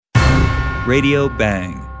Radio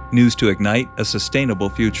Bang. News to ignite a sustainable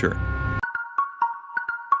future.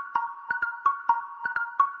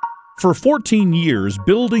 For 14 years,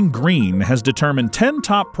 Building Green has determined 10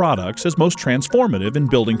 top products as most transformative in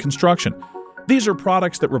building construction. These are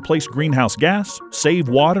products that replace greenhouse gas, save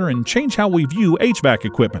water, and change how we view HVAC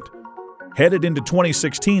equipment. Headed into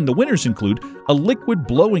 2016, the winners include a liquid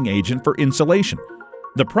blowing agent for insulation.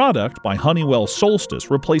 The product, by Honeywell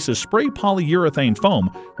Solstice, replaces spray polyurethane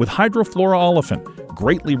foam with hydrofluoroolefin,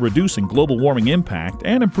 greatly reducing global warming impact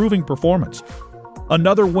and improving performance.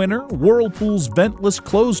 Another winner, Whirlpool's ventless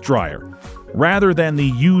clothes dryer. Rather than the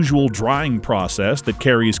usual drying process that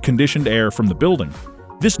carries conditioned air from the building,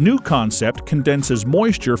 this new concept condenses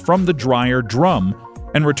moisture from the dryer drum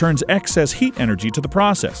and returns excess heat energy to the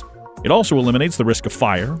process. It also eliminates the risk of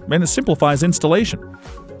fire, and it simplifies installation.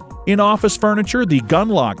 In office furniture, the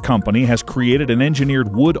Gunlock Company has created an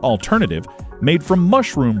engineered wood alternative made from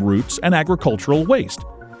mushroom roots and agricultural waste.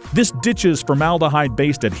 This ditches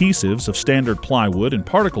formaldehyde-based adhesives of standard plywood and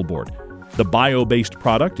particle board. The bio-based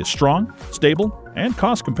product is strong, stable, and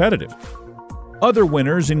cost-competitive. Other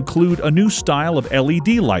winners include a new style of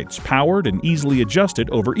LED lights powered and easily adjusted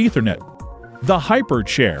over Ethernet. The Hyper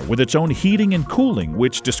Chair with its own heating and cooling,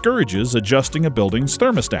 which discourages adjusting a building's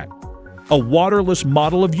thermostat. A waterless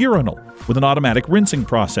model of urinal with an automatic rinsing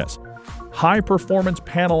process. High-performance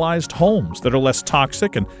panelized homes that are less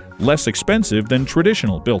toxic and less expensive than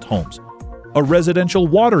traditional built homes. A residential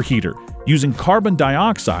water heater using carbon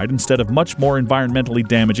dioxide instead of much more environmentally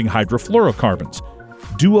damaging hydrofluorocarbons.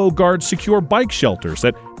 DuoGuard secure bike shelters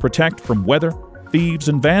that protect from weather, thieves,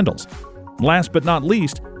 and vandals. Last but not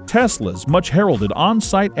least, Tesla's much-heralded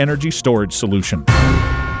on-site energy storage solution.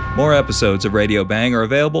 More episodes of Radio Bang are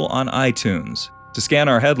available on iTunes. To scan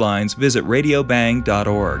our headlines, visit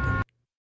radiobang.org.